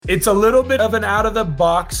It's a little bit of an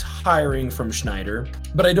out-of-the-box hiring from Schneider,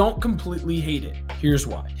 but I don't completely hate it. Here's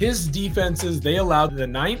why. His defenses, they allowed the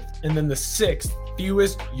 9th and then the 6th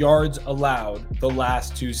fewest yards allowed the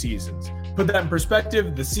last 2 seasons. Put that in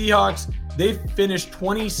perspective, the Seahawks, they've finished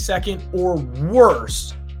 22nd or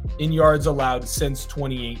worse in yards allowed since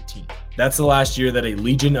 2018. That's the last year that a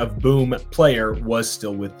Legion of Boom player was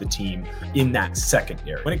still with the team in that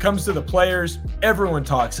secondary. When it comes to the players, everyone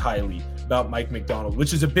talks highly about Mike Macdonald,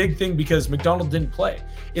 which is a big thing because Macdonald didn't play.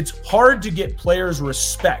 It's hard to get players'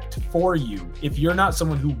 respect for you if you're not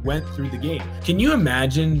someone who went through the game. Can you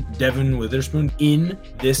imagine Devin Witherspoon in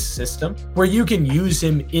this system where you can use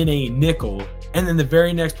him in a nickel and then the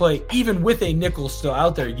very next play, even with a nickel still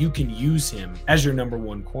out there, you can use him as your number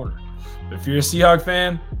 1 corner? But if you're a Seahawks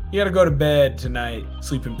fan, you got to go to bed tonight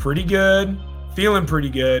sleeping pretty good, feeling pretty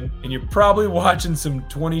good, and you're probably watching some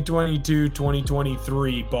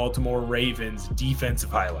 2022-2023 Baltimore Ravens defensive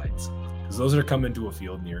highlights because those are coming to a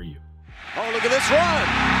field near you. Oh, look at this run.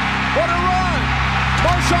 What a run.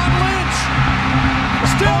 Marshawn Lynch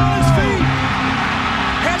still on his feet.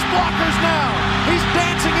 Has blockers now. He's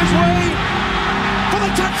dancing his way for the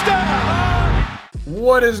touchdown.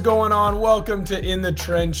 What is going on? Welcome to In the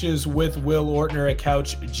Trenches with Will Ortner, a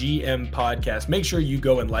Couch GM podcast. Make sure you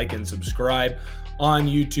go and like and subscribe on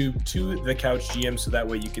YouTube to the Couch GM so that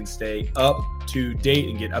way you can stay up to date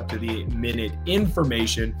and get up to the minute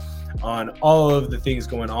information on all of the things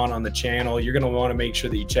going on the channel. You're going to want to make sure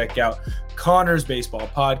that you check out Connor's Baseball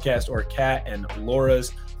Podcast or Kat and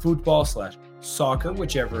Laura's Football/Soccer,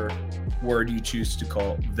 whichever word you choose to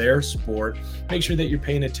call their sport. Make sure that you're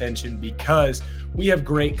paying attention because we have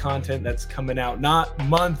great content that's coming out, not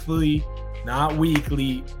monthly, not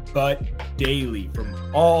weekly, but daily from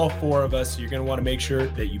all 4 of us. So you're going to want to make sure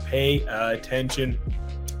that you pay attention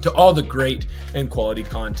to all the great and quality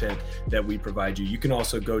content that we provide you. You can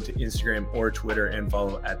also go to Instagram or Twitter and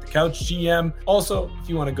follow at the Couch GM. Also, if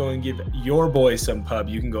you want to go and give your boy some pub,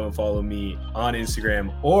 you can go and follow me on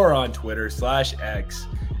Instagram or on Twitter /X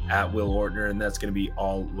at Will Ortner, and that's going to be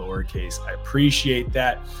all lowercase. I appreciate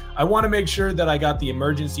that. I want to make sure that I got the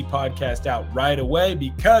emergency podcast out right away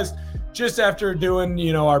because just after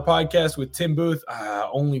doing, our podcast with Tim Booth,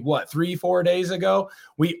 only 3-4 days ago,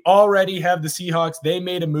 we already have the Seahawks. They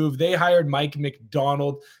made a move. They hired Mike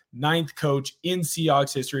Macdonald, 9th coach in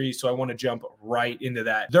Seahawks history. So I want to jump right into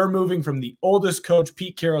that. They're moving from the oldest coach,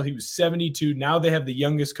 Pete Carroll. He was 72. Now they have the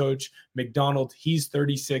youngest coach, Macdonald. He's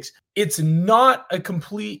 36. It's not a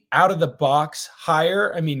complete out of the box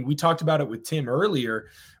hire. I mean, we talked about it with Tim earlier,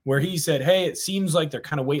 where he said, hey, it seems like they're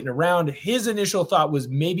kind of waiting around. His initial thought was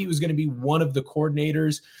maybe it was going to be one of the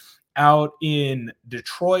coordinators out in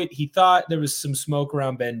Detroit. He thought there was some smoke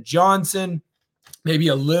around Ben Johnson, maybe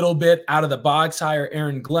a little bit out of the box hire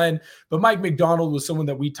Aaron Glenn. But Mike Macdonald was someone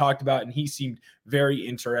that we talked about, and he seemed very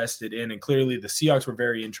interested in. And clearly the Seahawks were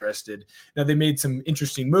very interested. Now, they made some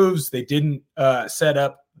interesting moves. They didn't set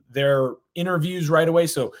up their interviews right away.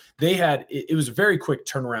 So it was a very quick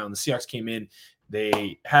turnaround. The Seahawks came in.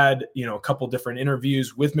 They had, a couple different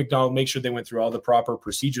interviews with Macdonald, make sure they went through all the proper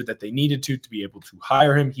procedure that they needed to be able to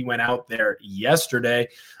hire him. He went out there yesterday.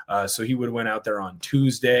 So he would have went out there on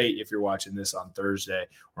Tuesday if you're watching this on Thursday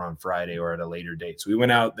or on Friday or at a later date. So he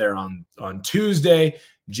went out there on Tuesday,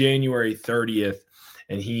 January 30th,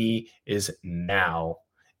 and he is now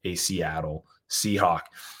a Seattle Seahawk.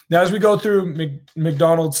 Now, as we go through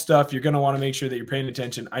Macdonald's stuff, you're going to want to make sure that you're paying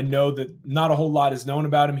attention. I know that not a whole lot is known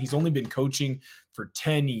about him. He's only been coaching for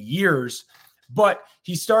 10 years, but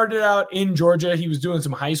he started out in Georgia. He was doing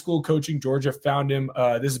some high school coaching. Georgia found him.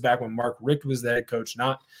 This is back when Mark Richt was the head coach,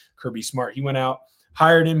 not Kirby Smart. He went out,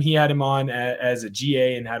 hired him. He had him on as a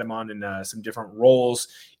GA and had him on in some different roles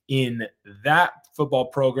in that football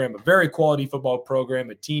program, a very quality football program,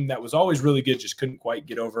 a team that was always really good, just couldn't quite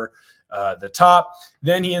get over the top.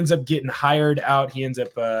 Then he ends up getting hired out. He ends up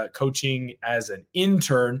coaching as an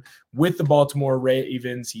intern with the Baltimore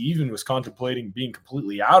Ravens. He even was contemplating being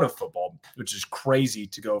completely out of football, which is crazy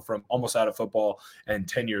to go from almost out of football and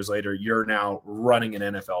 10 years later, you're now running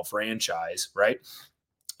an NFL franchise, right?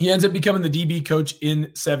 He ends up becoming the DB coach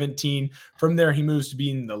in 17. From there, he moves to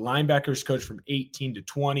being the linebackers coach from 18 to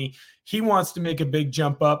 20. He wants to make a big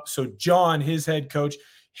jump up. So John, his head coach,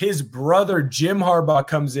 his brother Jim Harbaugh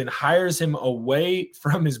comes in, hires him away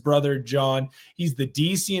from his brother John. He's the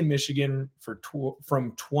DC in Michigan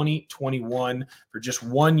from 2021 for just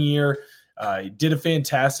 1 year. He did a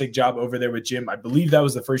fantastic job over there with Jim. I believe that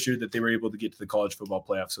was the first year that they were able to get to the college football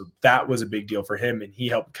playoff. So that was a big deal for him, and he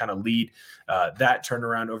helped kind of lead that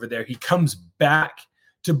turnaround over there. He comes back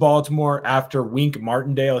to Baltimore after Wink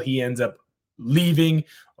Martindale. He ends up leaving,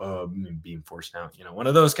 being forced out, one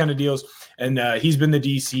of those kind of deals. And he's been the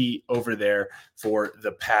DC over there for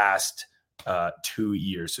the past 2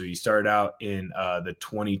 years. So he started out in the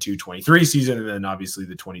 22-23 season, and then obviously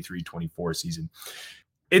the 23-24 season.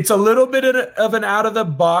 It's a little bit of an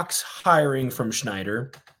out-of-the-box hiring from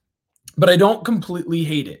Schneider, but I don't completely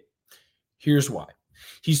hate it. Here's why.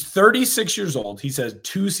 He's 36 years old. He's had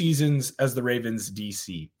 2 seasons as the Ravens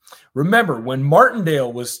DC. Remember, when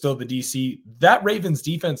Martindale was still the DC, that Ravens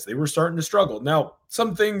defense, they were starting to struggle. Now,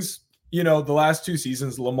 some things, the last 2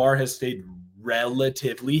 seasons, Lamar has stayed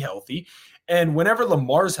relatively healthy. And whenever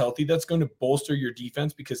Lamar's healthy, that's going to bolster your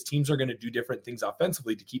defense because teams are going to do different things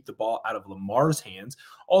offensively to keep the ball out of Lamar's hands.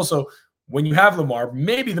 Also, when you have Lamar,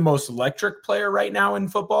 maybe the most electric player right now in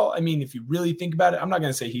football. I mean, if you really think about it, I'm not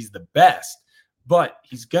going to say he's the best, but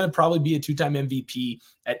he's going to probably be a 2-time MVP.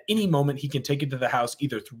 At any moment, he can take it to the house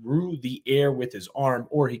either through the air with his arm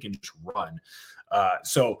or he can just run.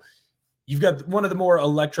 So you've got one of the more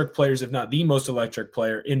electric players, if not the most electric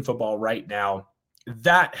player in football right now.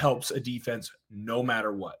 That helps a defense no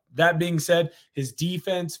matter what. That being said, his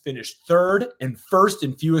defense finished 3rd and 1st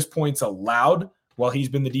in fewest points allowed while he's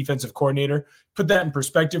been the defensive coordinator. Put that in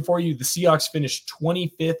perspective for you. The Seahawks finished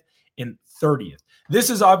 25th and 30th.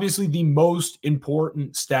 This is obviously the most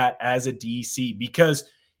important stat as a DC because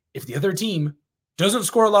if the other team doesn't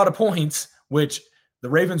score a lot of points, which the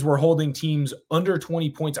Ravens were holding teams under 20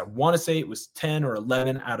 points. I want to say it was 10 or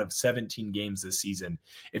 11 out of 17 games this season.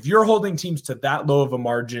 If you're holding teams to that low of a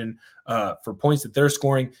margin for points that they're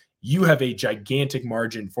scoring, you have a gigantic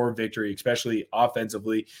margin for victory, especially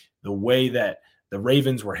offensively. The way that the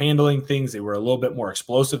Ravens were handling things, they were a little bit more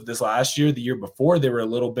explosive this last year. The year before, they were a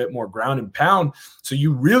little bit more ground and pound. So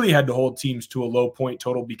you really had to hold teams to a low point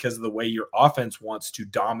total because of the way your offense wants to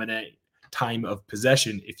dominate time of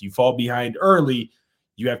possession. If you fall behind early,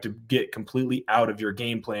 you have to get completely out of your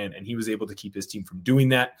game plan, and he was able to keep his team from doing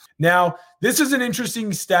that. Now, this is an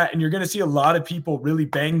interesting stat, and you're going to see a lot of people really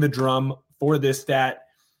bang the drum for this stat.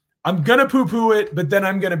 I'm going to poo-poo it, but then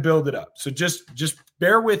I'm going to build it up. So just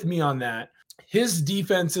bear with me on that. His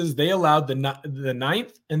defenses, they allowed the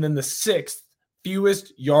 9th and then the 6th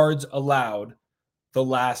fewest yards allowed the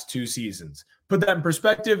last 2 seasons. Put that in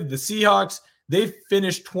perspective, the Seahawks, they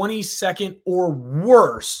finished 22nd or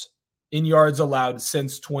worse in yards allowed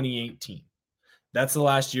since 2018. That's the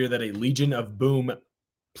last year that a Legion of Boom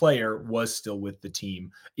player was still with the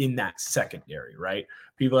team in that secondary, right?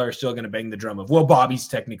 People are still going to bang the drum of, well, Bobby's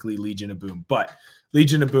technically Legion of Boom, but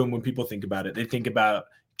Legion of Boom, when people think about it, they think about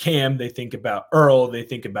Cam, they think about Earl, they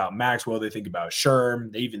think about Maxwell, they think about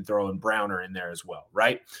Sherm, they even throw in Browner in there as well,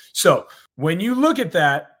 right? So when you look at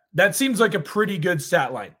that, that seems like a pretty good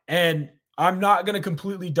stat line. And I'm not going to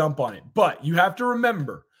completely dump on it, but you have to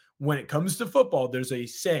remember, when it comes to football, there's a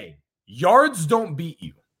saying, yards don't beat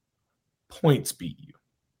you, points beat you.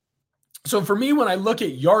 So for me, when I look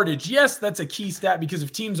at yardage, yes, that's a key stat because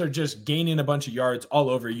if teams are just gaining a bunch of yards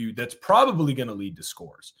all over you, that's probably going to lead to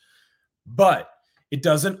scores. But it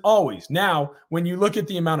doesn't always. Now, when you look at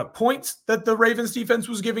the amount of points that the Ravens defense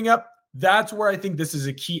was giving up, that's where I think this is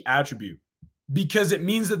a key attribute because it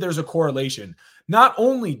means that there's a correlation. Not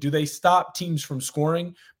only do they stop teams from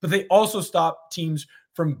scoring, but they also stop teams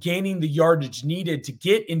from gaining the yardage needed to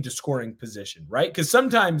get into scoring position, right? Because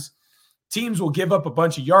sometimes teams will give up a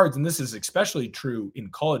bunch of yards, and this is especially true in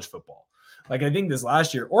college football. Like I think this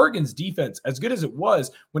last year, Oregon's defense, as good as it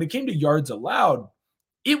was, when it came to yards allowed,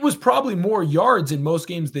 it was probably more yards in most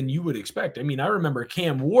games than you would expect. I mean, I remember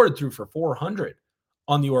Cam Ward threw for 400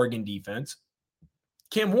 on the Oregon defense.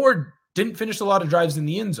 Cam Ward didn't finish a lot of drives in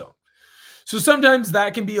the end zone. So sometimes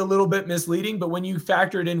that can be a little bit misleading, but when you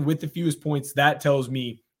factor it in with the fewest points, that tells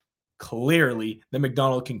me clearly that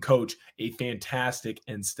Macdonald can coach a fantastic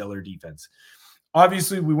and stellar defense.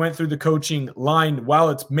 Obviously, we went through the coaching line. While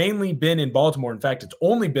it's mainly been in Baltimore, in fact, it's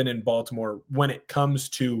only been in Baltimore when it comes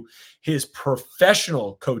to his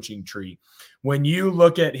professional coaching tree. When you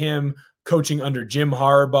look at him coaching under Jim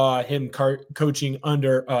Harbaugh, him coaching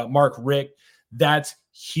under Mark Richt, that's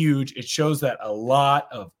huge. It shows that a lot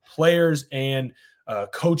of players and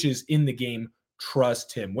coaches in the game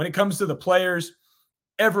trust him. When it comes to the players,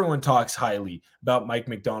 everyone talks highly about Mike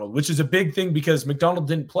Macdonald, which is a big thing because Macdonald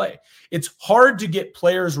didn't play. It's hard to get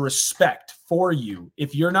players' respect for you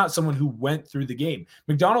if you're not someone who went through the game.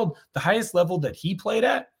 Macdonald, the highest level that he played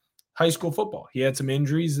at, high school football. He had some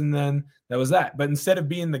injuries and then that was that. But instead of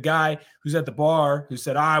being the guy who's at the bar who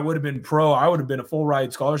said, I would have been pro, I would have been a full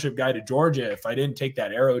ride scholarship guy to Georgia if I didn't take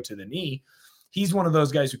that arrow to the knee. He's one of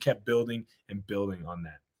those guys who kept building and building on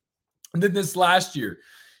that. And then this last year,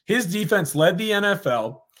 his defense led the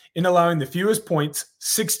NFL in allowing the fewest points,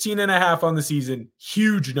 16.5 on the season.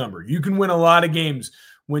 Huge number. You can win a lot of games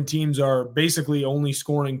when teams are basically only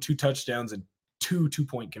scoring 2 touchdowns and 2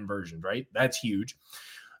 2-point conversions, right? That's huge.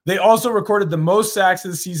 They also recorded the most sacks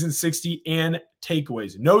of the season, 60, and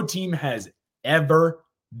takeaways. No team has ever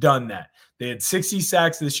done that. They had 60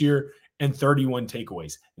 sacks this year and 31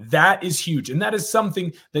 takeaways. That is huge. And that is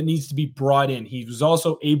something that needs to be brought in. He was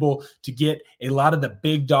also able to get a lot of the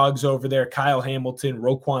big dogs over there, Kyle Hamilton,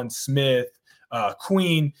 Roquan Smith,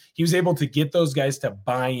 Queen. He was able to get those guys to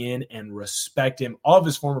buy in and respect him. All of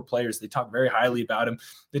his former players, they talk very highly about him.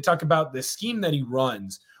 They talk about the scheme that he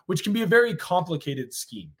runs, which can be a very complicated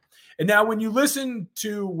scheme. And now when you listen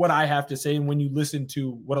to what I have to say and when you listen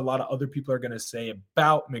to what a lot of other people are going to say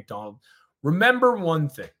about Macdonald, remember one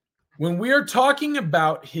thing. When we are talking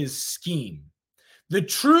about his scheme, the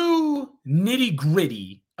true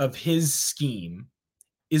nitty-gritty of his scheme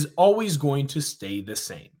is always going to stay the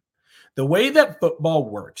same. The way that football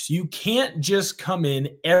works, you can't just come in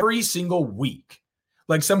every single week,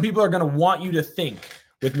 like some people are going to want you to think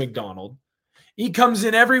with Macdonald. He comes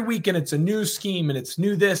in every week and it's a new scheme and it's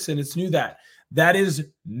new this and it's new that. That is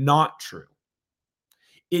not true.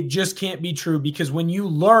 It just can't be true because when you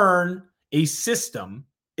learn a system,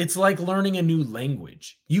 it's like learning a new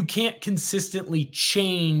language. You can't consistently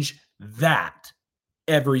change that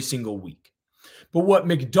every single week. But what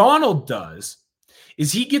Macdonald does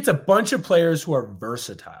is he gets a bunch of players who are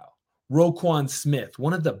versatile. Roquan Smith,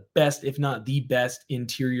 one of the best, if not the best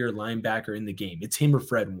interior linebacker in the game. It's him or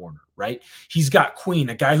Fred Warner, right? He's got Queen,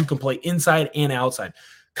 a guy who can play inside and outside.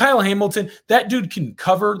 Kyle Hamilton, that dude can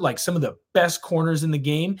cover like some of the best corners in the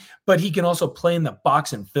game, but he can also play in the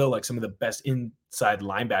box and fill like some of the best inside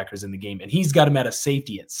linebackers in the game. And he's got him at a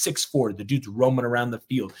safety at 6'4". The dude's roaming around the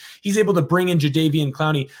field. He's able to bring in Jadeveon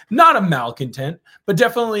Clowney, not a malcontent, but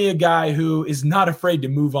definitely a guy who is not afraid to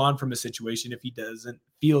move on from a situation if he doesn't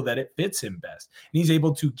feel that it fits him best. And he's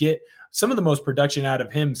able to get some of the most production out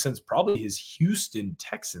of him since probably his Houston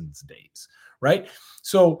Texans days, right?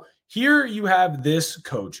 So here you have this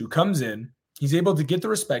coach who comes in, he's able to get the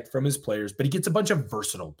respect from his players, but he gets a bunch of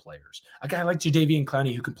versatile players. A guy like Jadeveon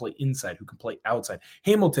Clowney who can play inside, who can play outside.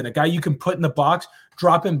 Hamilton, a guy you can put in the box,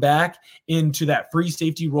 drop him back into that free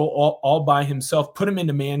safety role all by himself, put him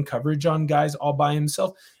into man coverage on guys all by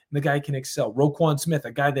himself, and the guy can excel. Roquan Smith,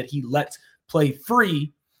 a guy that he lets play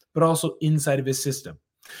free, but also inside of his system.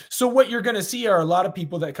 So what you're going to see are a lot of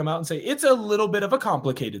people that come out and say, it's a little bit of a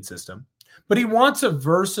complicated system. But he wants a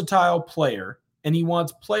versatile player, and he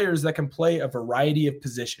wants players that can play a variety of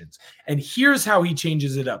positions. And here's how he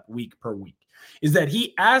changes it up week per week, is that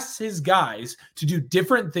he asks his guys to do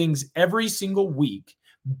different things every single week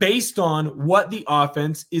based on what the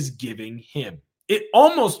offense is giving him. It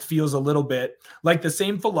almost feels a little bit like the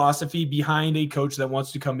same philosophy behind a coach that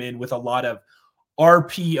wants to come in with a lot of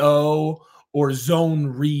RPO or zone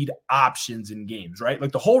read options in games, right?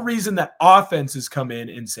 Like the whole reason that offenses come in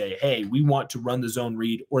and say, hey, we want to run the zone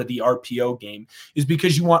read or the RPO game is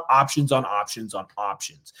because you want options on options on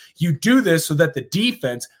options. You do this so that the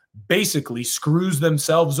defense basically screws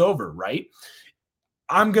themselves over, right?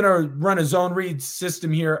 I'm going to run a zone read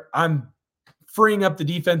system here. I'm freeing up the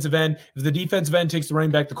defensive end. If the defensive end takes the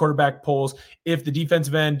running back, the quarterback pulls. If the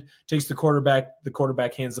defensive end takes the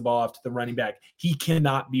quarterback hands the ball off to the running back. He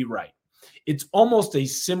cannot be right. It's almost a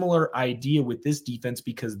similar idea with this defense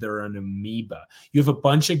because they're an amoeba. You have a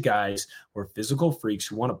bunch of guys who are physical freaks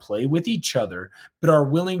who want to play with each other, but are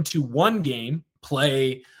willing to one game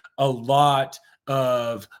play a lot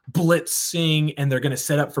of blitzing, and they're going to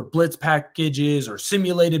set up for blitz packages or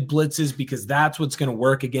simulated blitzes because that's what's going to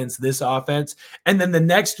work against this offense. And then the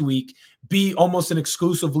next week be almost an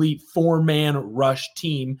exclusively 4-man rush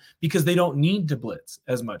team because they don't need to blitz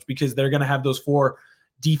as much because they're going to have those 4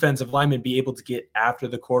 defensive linemen be able to get after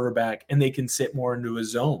the quarterback and they can sit more into a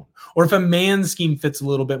zone. Or if a man scheme fits a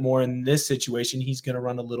little bit more in this situation, he's going to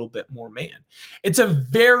run a little bit more man. It's a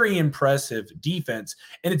very impressive defense,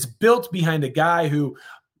 and it's built behind a guy who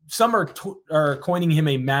some are coining him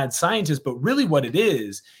a mad scientist, but really what it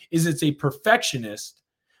is it's a perfectionist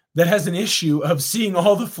that has an issue of seeing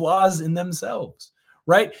all the flaws in themselves,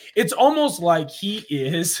 right? It's almost like he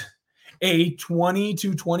is a 20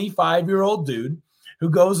 to 25-year-old dude who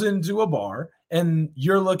goes into a bar and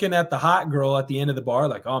you're looking at the hot girl at the end of the bar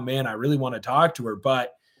like, oh man, I really want to talk to her,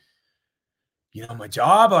 but my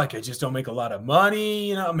job, like I just don't make a lot of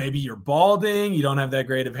money. Maybe you're balding. You don't have that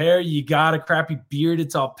great of hair. You got a crappy beard.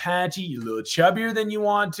 It's all patchy. You're a little chubbier than you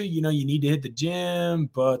want to. You need to hit the gym,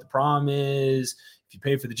 but the problem is if you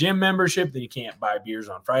pay for the gym membership, then you can't buy beers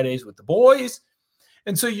on Fridays with the boys.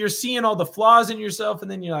 And so you're seeing all the flaws in yourself, and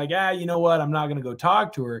then you're like, you know what? I'm not going to go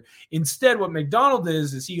talk to her. Instead, what Macdonald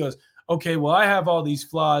is he goes, okay, well, I have all these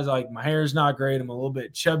flaws. Like my hair's not great. I'm a little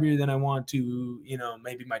bit chubbier than I want to.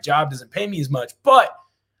 Maybe my job doesn't pay me as much, but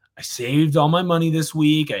I saved all my money this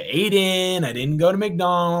week. I ate in. I didn't go to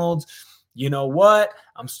McDonald's. You know what?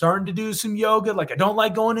 I'm starting to do some yoga. Like I don't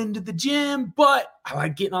like going into the gym, but I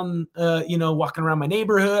like getting on, walking around my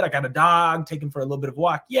neighborhood. I got a dog, taking for a little bit of a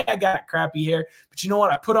walk. Yeah, I got crappy hair, but you know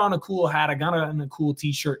what? I put on a cool hat. I got on a cool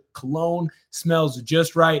t-shirt. Cologne smells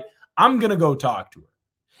just right. I'm going to go talk to her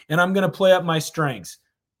and I'm going to play up my strengths.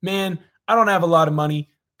 Man, I don't have a lot of money,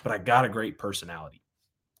 but I got a great personality.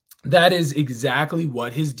 That is exactly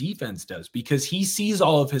what his defense does, because he sees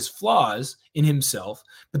all of his flaws in himself,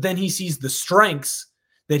 but then he sees the strengths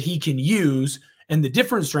that he can use and the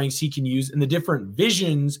different strengths he can use and the different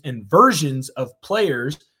visions and versions of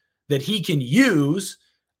players that he can use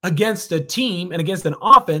against a team and against an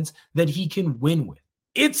offense that he can win with.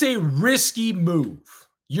 It's a risky move.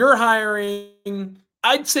 You're hiring,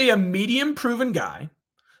 I'd say, a medium proven guy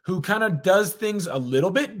who kind of does things a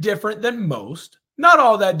little bit different than most. Not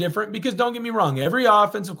all that different, because don't get me wrong, every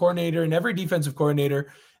offensive coordinator and every defensive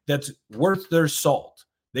coordinator that's worth their salt,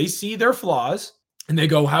 they see their flaws and they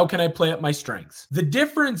go, how can I play up my strengths? The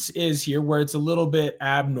difference is here where it's a little bit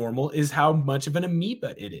abnormal is how much of an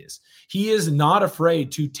amoeba it is. He is not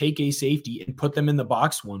afraid to take a safety and put them in the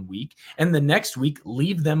box one week and the next week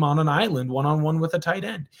leave them on an island one-on-one with a tight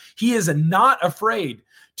end. He is not afraid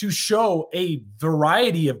to show a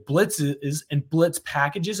variety of blitzes and blitz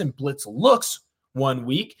packages and blitz looks one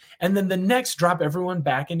week, and then the next drop everyone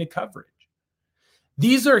back into coverage.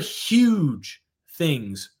 These are huge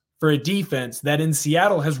things for a defense that in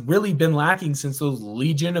Seattle has really been lacking since those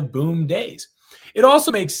Legion of Boom days. It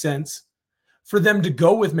also makes sense for them to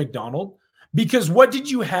go with Macdonald, because what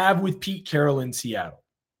did you have with Pete Carroll in Seattle?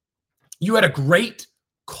 You had a great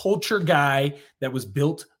culture guy that was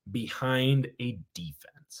built behind a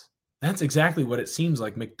defense. That's exactly what it seems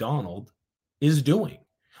like Macdonald is doing.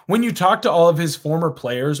 When you talk to all of his former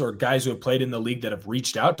players or guys who have played in the league that have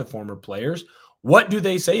reached out to former players, what do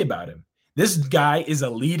they say about him? This guy is a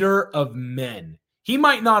leader of men. He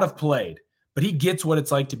might not have played, but he gets what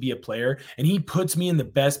it's like to be a player, and he puts me in the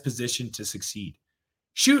best position to succeed.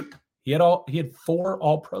 Shoot, he had 4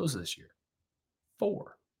 All-Pros this year.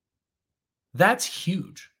 4. That's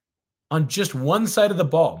huge on just one side of the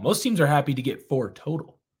ball. Most teams are happy to get 4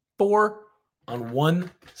 total. 4 on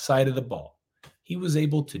one side of the ball. He was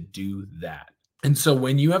able to do that. And so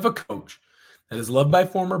when you have a coach that is loved by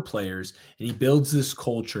former players and he builds this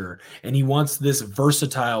culture and he wants this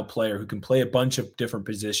versatile player who can play a bunch of different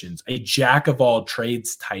positions, a jack of all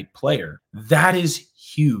trades type player, that is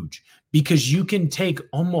huge, because you can take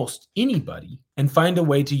almost anybody and find a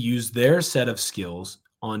way to use their set of skills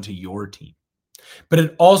onto your team. But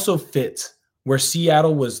it also fits where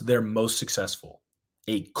Seattle was their most successful.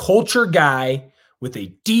 A culture guy with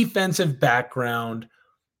a defensive background,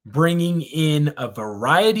 bringing in a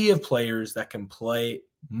variety of players that can play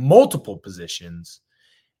multiple positions,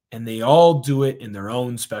 and they all do it in their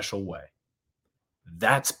own special way.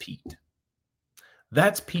 That's Pete.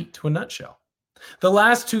 That's Pete to a nutshell. The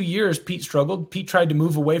last 2 years, Pete struggled. Pete tried to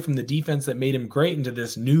move away from the defense that made him great into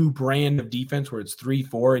this new brand of defense where it's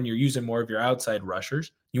 3-4 and you're using more of your outside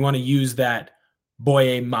rushers. You want to use that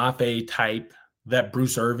Boye Mafe type, that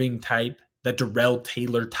Bruce Irving type, that Darrell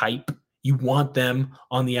Taylor type. You want them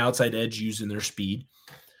on the outside edge using their speed.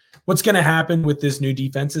 What's going to happen with this new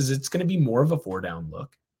defense is it's going to be more of a 4-down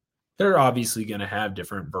look. They're obviously going to have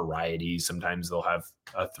different varieties. Sometimes they'll have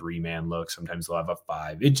a 3-man look. Sometimes they'll have a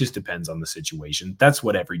 5. It just depends on the situation. That's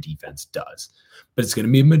what every defense does. But it's going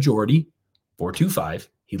to be a majority 4-2-5.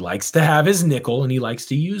 He likes to have his nickel, and he likes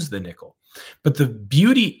to use the nickel. But the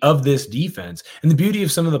beauty of this defense and the beauty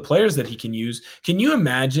of some of the players that he can use, can you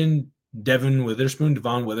imagine Devon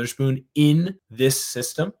Witherspoon in this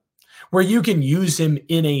system where you can use him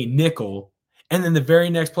in a nickel, and then the very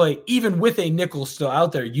next play, even with a nickel still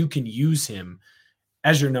out there, you can use him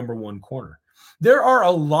as your number 1 corner. There are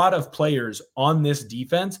a lot of players on this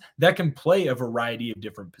defense that can play a variety of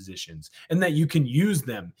different positions and that you can use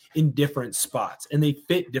them in different spots and they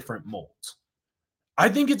fit different molds. I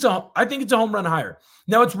think it's a home run hire.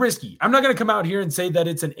 Now, it's risky. I'm not going to come out here and say that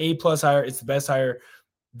it's an A+ hire. It's the best hire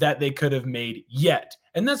that they could have made yet.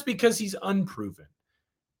 And that's because he's unproven.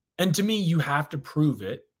 And to me, you have to prove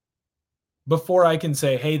it before I can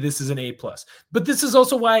say, hey, this is an A+. But this is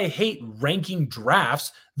also why I hate ranking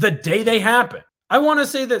drafts the day they happen. I want to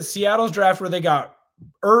say that Seattle's draft where they got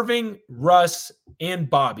Irving, Russ, and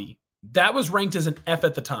Bobby, that was ranked as an F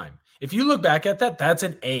at the time. If you look back at that, that's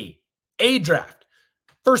an A draft.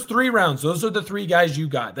 First 3 rounds, those are the 3 guys you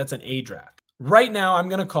got. That's an A draft. Right now, I'm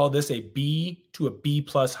going to call this a B to a B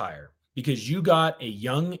plus hire because you got a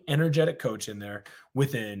young, energetic coach in there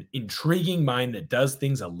with an intriguing mind that does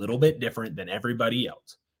things a little bit different than everybody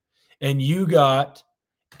else. And you got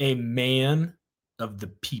a man of the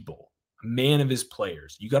people, a man of his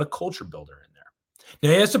players. You got a culture builder in there.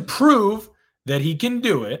 Now, he has to prove that he can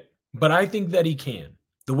do it, but I think that he can.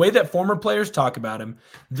 The way that former players talk about him,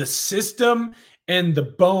 the system and the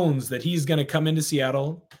bones that he's going to come into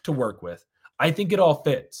Seattle to work with, I think it all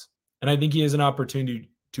fits. And I think he has an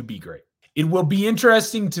opportunity to be great. It will be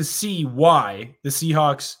interesting to see why the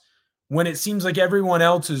Seahawks, when it seems like everyone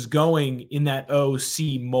else is going in that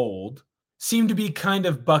OC mold, seem to be kind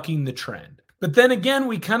of bucking the trend. But then again,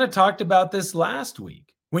 we kind of talked about this last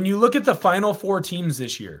week. When you look at the final 4 teams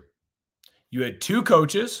this year, you had 2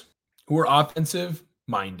 coaches who were offensive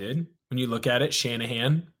minded. When you look at it,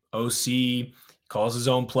 Shanahan, OC, calls his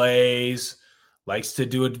own plays, likes to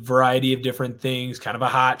do a variety of different things, kind of a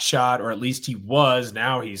hot shot, or at least he was.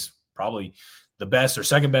 Now he's probably the best or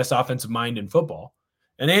second best offensive mind in football.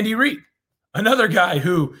 And Andy Reid, another guy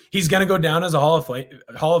who he's going to go down as a Hall of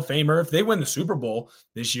Famer. If they win the Super Bowl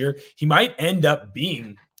this year, he might end up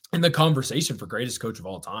being in the conversation for greatest coach of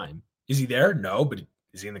all time. Is he there? No, but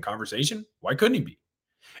is he in the conversation? Why couldn't he be?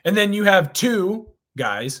 And then you have 2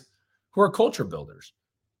 guys who are culture builders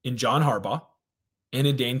in John Harbaugh and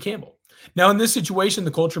in Dan Campbell. Now, in this situation,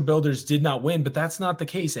 the culture builders did not win, but that's not the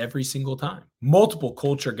case every single time. Multiple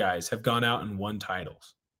culture guys have gone out and won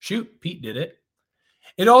titles. Shoot, Pete did it.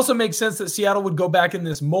 It also makes sense that Seattle would go back in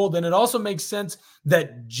this mold, and it also makes sense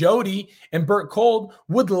that Jody and Burt Kolde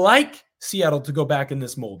would like Seattle to go back in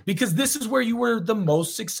this mold because this is where you were the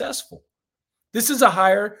most successful. This is a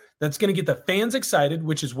hire that's going to get the fans excited,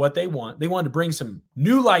 which is what they want. They wanted to bring some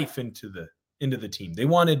new life into the team. They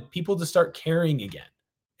wanted people to start caring again.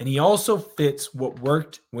 And he also fits what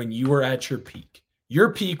worked when you were at your peak.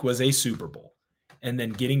 Your peak was a Super Bowl and then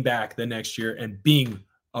getting back the next year and being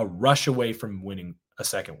a rush away from winning a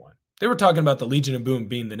second one. They were talking about the Legion of Boom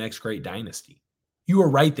being the next great dynasty. You were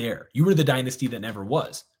right there. You were the dynasty that never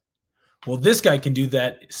was. Well, this guy can do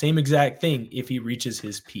that same exact thing if he reaches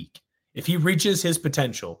his peak. If he reaches his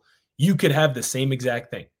potential, you could have the same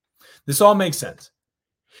exact thing. This all makes sense.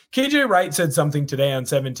 KJ Wright said something today on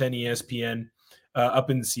 710 ESPN up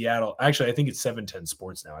in Seattle. Actually, I think it's 710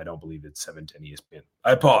 Sports now. I don't believe it's 710 ESPN.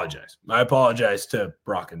 I apologize. I apologize to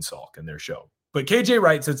Brock and Salk and their show. But KJ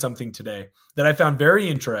Wright said something today that I found very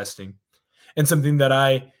interesting and something that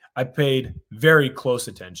I paid very close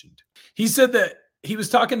attention to. He said that he was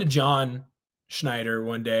talking to John Schneider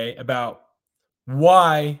one day about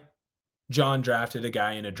why John drafted a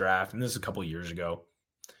guy in a draft, and this is a couple years ago.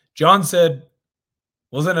 John said,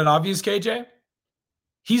 wasn't it obvious, KJ?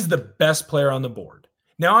 He's the best player on the board.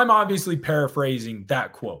 Now, I'm obviously paraphrasing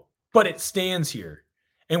that quote, but it stands here.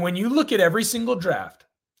 And when you look at every single draft,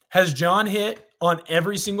 has John hit on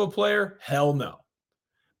every single player? Hell no.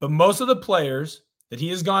 But most of the players that he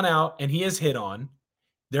has gone out and he has hit on,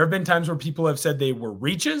 there have been times where people have said they were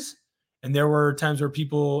reaches, and there were times where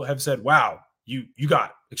people have said, wow, you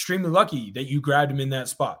got extremely lucky that you grabbed him in that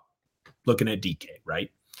spot. Looking at DK, right?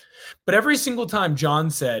 But every single time John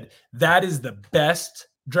said, that is the best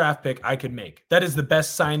draft pick I could make. That is the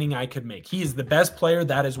best signing I could make. He is the best player.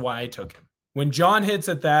 That is why I took him. When John hits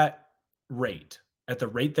at that rate, at the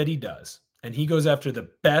rate that he does, and he goes after the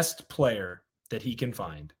best player that he can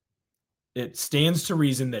find, it stands to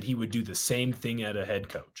reason that he would do the same thing at a head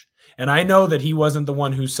coach. And I know that he wasn't the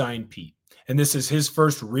one who signed Pete. And this is his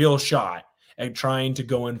first real shot at trying to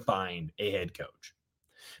go and find a head coach.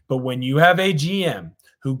 But when you have a GM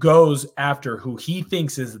who goes after who he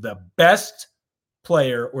thinks is the best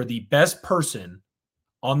player or the best person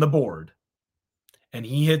on the board, and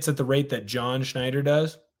he hits at the rate that John Schneider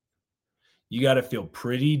does, you got to feel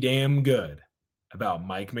pretty damn good about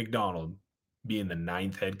Mike Macdonald being the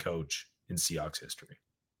 9th head coach in Seahawks history.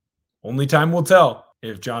 Only time will tell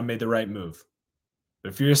if John made the right move.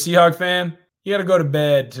 But if you're a Seahawks fan, you got to go to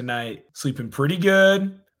bed tonight sleeping pretty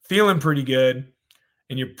good, feeling pretty good,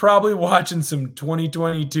 and you're probably watching some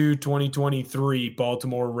 2022-2023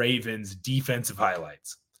 Baltimore Ravens defensive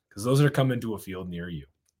highlights because those are coming to a field near you.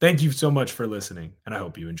 Thank you so much for listening, and I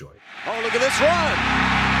hope you enjoyed. Oh, look at this run.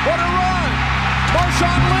 What a run.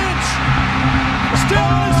 Marshawn Lynch still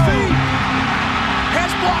on his feet.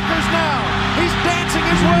 Has blockers now. He's dancing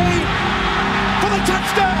his way for the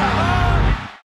touchdown.